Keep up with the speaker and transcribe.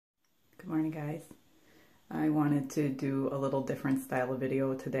Morning, guys. I wanted to do a little different style of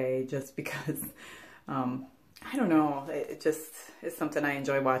video today just because, I don't know, it just is something I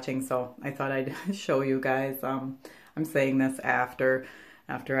enjoy watching, so I thought I'd show you guys. I'm saying this after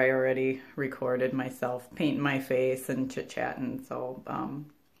I already recorded myself painting my face and chit-chatting, so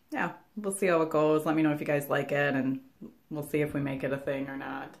yeah, we'll see how it goes. Let me know if you guys like it, and we'll see if we make it a thing or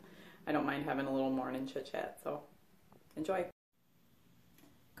not. I don't mind having a little morning chit-chat, so enjoy.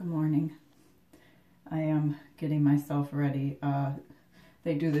 Good morning. I am getting myself ready.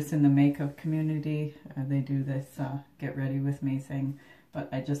 They do this in the makeup community. They do this get ready with me thing, but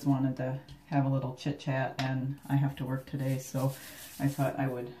I just wanted to have a little chit chat, and I have to work today, so I thought I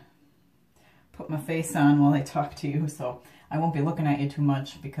would put my face on while I talk to you, so I won't be looking at you too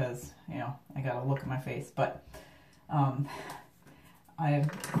much because, you know, I gotta look at my face. But I'm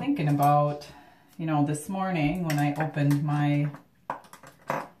thinking about, you know, this morning when I opened my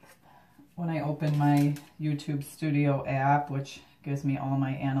YouTube Studio app, which gives me all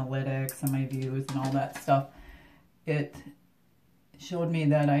my analytics and my views and all that stuff, it showed me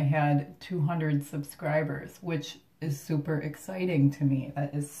that I had 200 subscribers, which is super exciting to me.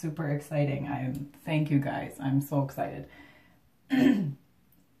 That is super exciting. Thank you guys. I'm so excited.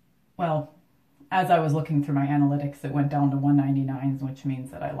 Well, as I was looking through my analytics, it went down to 199s, which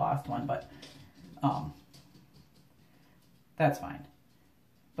means that I lost one, but that's fine.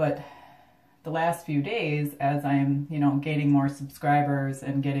 But the last few days, as I'm, you know, gaining more subscribers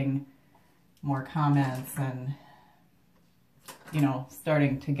and getting more comments and, you know,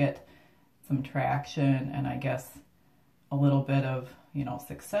 starting to get some traction and I guess a little bit of, you know,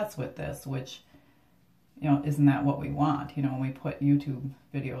 success with this, which, you know, isn't that what we want? You know, when we put YouTube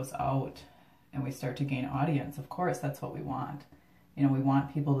videos out and we start to gain audience, of course, that's what we want. You know, we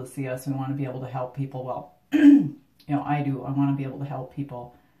want people to see us. We want to be able to help people. Well, you know, I do. I want to be able to help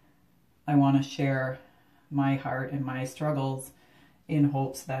people. I want to share my heart and my struggles in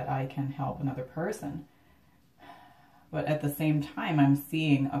hopes that I can help another person. But at the same time, I'm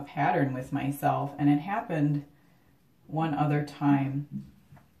seeing a pattern with myself, and it happened one other time.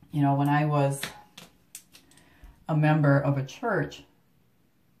 You know, when I was a member of a church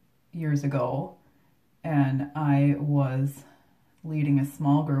years ago, and I was leading a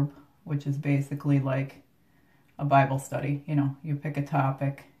small group, which is basically like a Bible study. You know, you pick a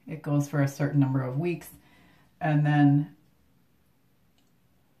topic, it goes for a certain number of weeks, and then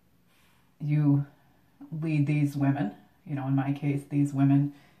you lead these women, you know, in my case, these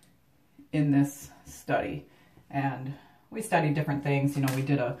women in this study. And we studied different things. You know, we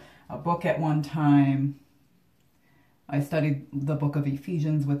did a book at one time. I studied the book of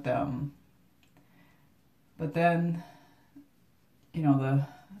Ephesians with them. But then, you know, the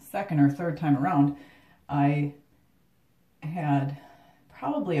second or third time around, I had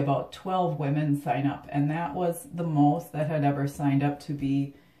probably about 12 women sign up, and that was the most that had ever signed up to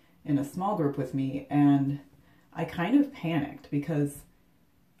be in a small group with me. And I kind of panicked because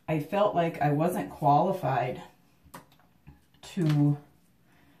I felt like I wasn't qualified to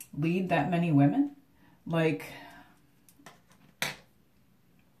lead that many women. Like,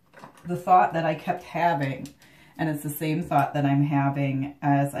 the thought that I kept having, and it's the same thought that I'm having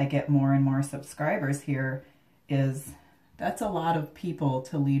as I get more and more subscribers here, is that's a lot of people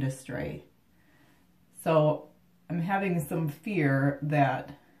to lead astray. So I'm having some fear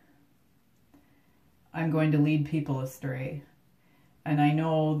that I'm going to lead people astray. And I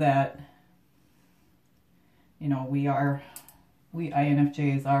know that, you know, we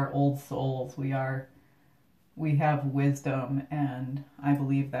INFJs are old souls. We have wisdom, and I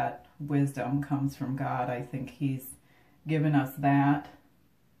believe that wisdom comes from God. I think He's given us that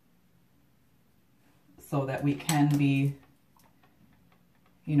so that we can be,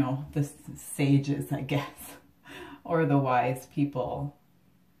 you know, the sages, I guess, or the wise people.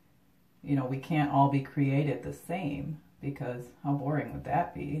 You know, we can't all be created the same, because how boring would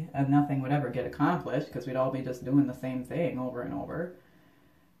that be? And nothing would ever get accomplished because we'd all be just doing the same thing over and over.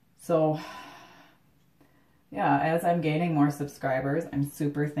 So, yeah, as I'm gaining more subscribers, I'm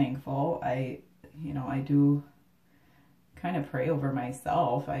super thankful. You know, I do kind of pray over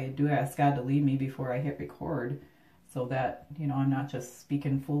myself. I do ask God to lead me before I hit record, so that, you know, I'm not just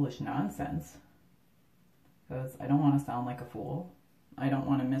speaking foolish nonsense, because I don't want to sound like a fool. I don't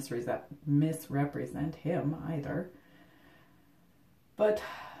want to misrepresent Him either. But,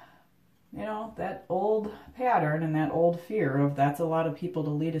 you know, that old pattern and that old fear of that's a lot of people to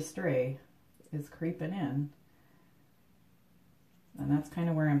lead astray is creeping in. And that's kind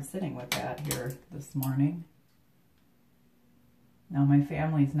of where I'm sitting with that here this morning. Now my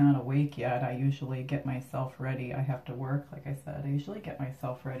family's not awake yet. I usually get myself ready. I have to work, like I said. I usually get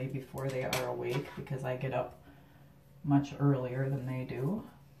myself ready before they are awake because I get up much earlier than they do.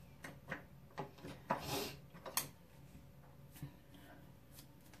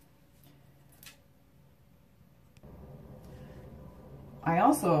 I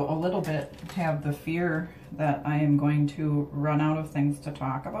also a little bit have the fear that I am going to run out of things to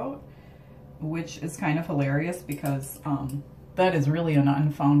talk about, which is kind of hilarious because that is really an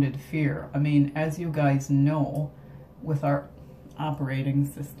unfounded fear. I mean, as you guys know, with our operating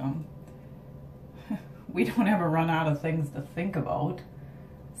system, we don't ever run out of things to think about.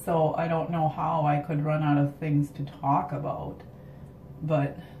 So I don't know how I could run out of things to talk about,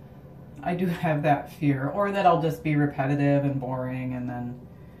 but I do have that fear, or that I'll just be repetitive and boring and then,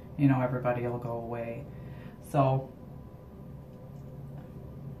 you know, everybody will go away. So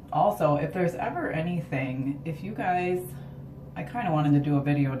also, if there's ever anything, if you guys, I kind of wanted to do a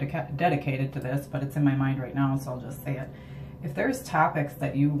video dedicated to this, but it's in my mind right now, so I'll just say it. If there's topics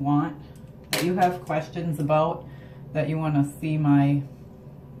that you want, that you have questions about, that you want to see my,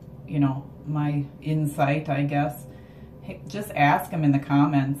 you know, my insight, I guess, hey, just ask them in the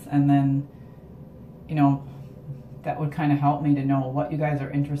comments, and then, you know, that would kind of help me to know what you guys are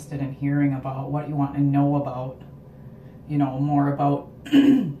interested in hearing about, what you want to know about, you know, more about.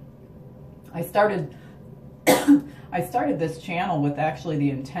 I started this channel with actually the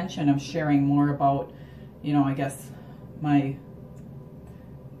intention of sharing more about, you know, I guess my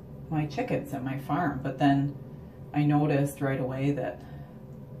chickens and my farm, but then I noticed right away that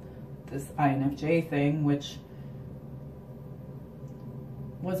this INFJ thing, which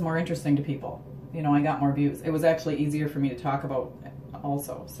was more interesting to people, you know, I got more views. It was actually easier for me to talk about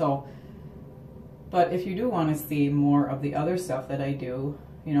also. So, but if you do want to see more of the other stuff that I do,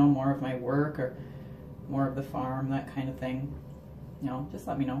 you know, more of my work or more of the farm, that kind of thing, you know, just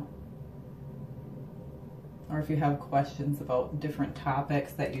let me know. Or if you have questions about different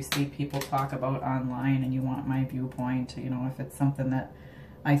topics that you see people talk about online and you want my viewpoint, you know, if it's something that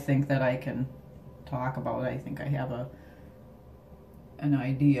I think that I can talk about, I think I have an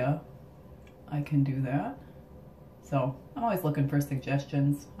idea, I can do that. So I'm always looking for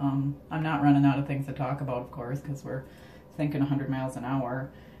suggestions. I'm not running out of things to talk about, of course, because we're thinking 100 miles an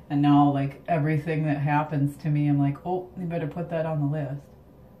hour. And now, like, everything that happens to me, I'm like, oh, you better put that on the list.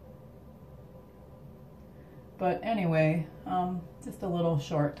 But anyway, just a little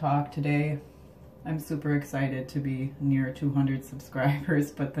short talk today. I'm super excited to be near 200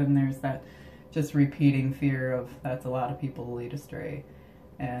 subscribers, but then there's that just repeating fear of that's a lot of people to lead astray.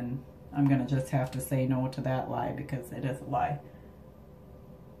 And I'm going to just have to say no to that lie because it is a lie.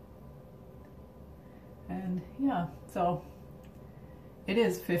 And yeah, so it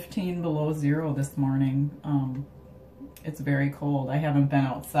is 15 below zero this morning. It's very cold. I haven't been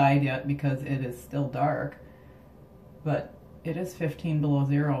outside yet because it is still dark. But it is 15 below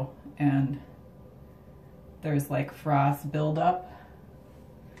zero, and there's like frost buildup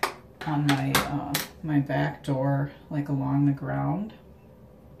on my my back door, like along the ground,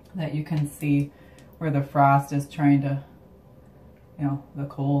 that you can see where the frost is trying to, you know, the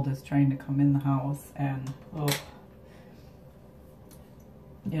cold is trying to come in the house, and oh,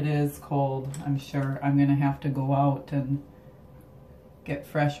 it is cold. I'm sure I'm gonna have to go out and get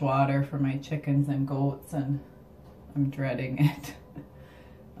fresh water for my chickens and goats, and I'm dreading it.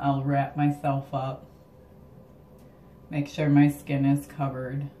 I'll wrap myself up, make sure my skin is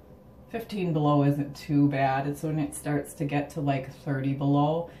covered. 15 below isn't too bad. It's when it starts to get to like 30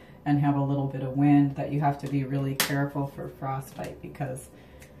 below and have a little bit of wind that you have to be really careful for frostbite, because,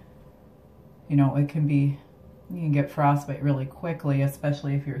 you know, it can be, you can get frostbite really quickly,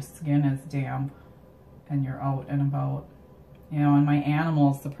 especially if your skin is damp and you're out and about. You know, and my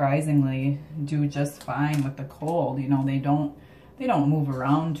animals surprisingly do just fine with the cold. You know, they don't move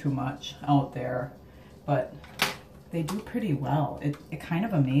around too much out there, but they do pretty well. It kind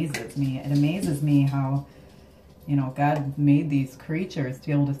of amazes me. It amazes me how, you know, God made these creatures to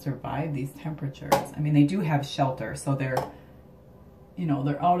be able to survive these temperatures. I mean, they do have shelter, so they're, you know,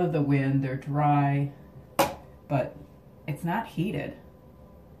 they're out of the wind, they're dry, but it's not heated.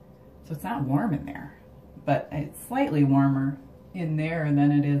 So it's not warm in there. But it's slightly warmer in there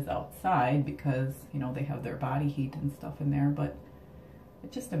than it is outside because, you know, they have their body heat and stuff in there, but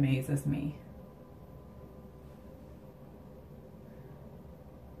it just amazes me.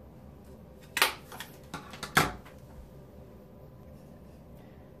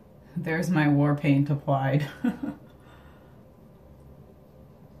 There's my war paint applied.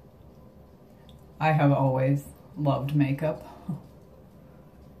 I have always loved makeup.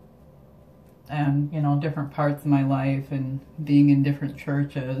 and, you know, different parts of my life and being in different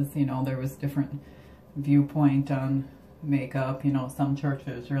churches, you know, there was different viewpoint on makeup. You know, some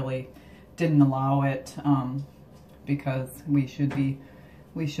churches really didn't allow it because we should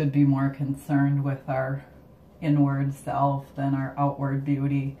be more concerned with our inward self than our outward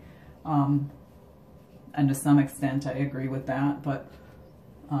beauty. And to some extent I agree with that, but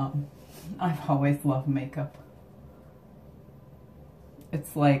I've always loved makeup.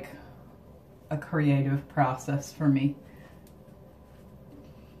 It's like a creative process for me.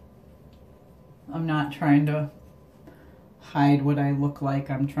 I'm not trying to hide what I look like.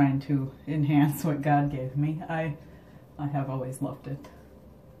 I'm trying to enhance what God gave me. I have always loved it.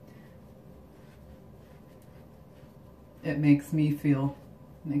 It makes me feel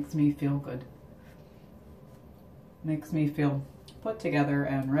good. Makes me feel put together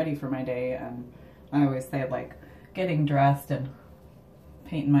and ready for my day. And I always say, like, getting dressed and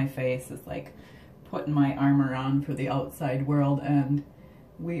painting my face is like putting my armor on for the outside world, and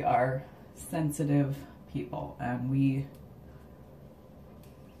we are sensitive people, and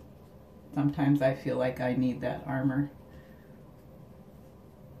sometimes I feel like I need that armor.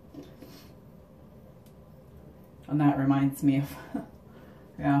 And that reminds me of,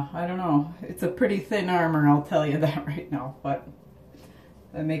 yeah, I don't know, it's a pretty thin armor, I'll tell you that right now, but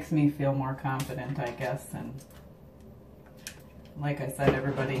it makes me feel more confident, I guess. And like I said,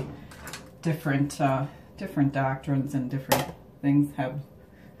 everybody, different doctrines and different things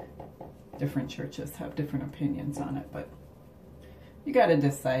different churches have different opinions on it, but you got to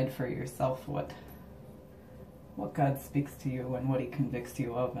decide for yourself what God speaks to you and what he convicts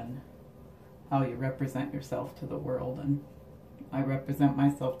you of, and how you represent yourself to the world. And I represent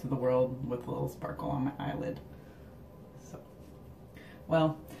myself to the world with a little sparkle on my eyelid. So,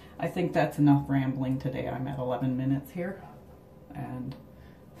 well, I think that's enough rambling today. I'm at 11 minutes here, and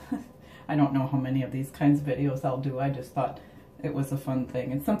I don't know how many of these kinds of videos I'll do. I just thought it was a fun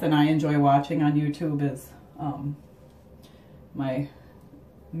thing. It's something I enjoy watching on YouTube, is my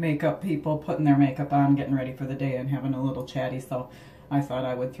makeup people putting their makeup on, getting ready for the day, and having a little chatty. So I thought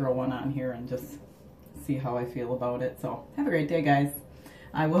I would throw one on here and just see how I feel about it. So have a great day, guys.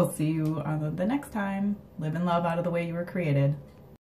 I will see you on the next time. Live in love out of the way you were created.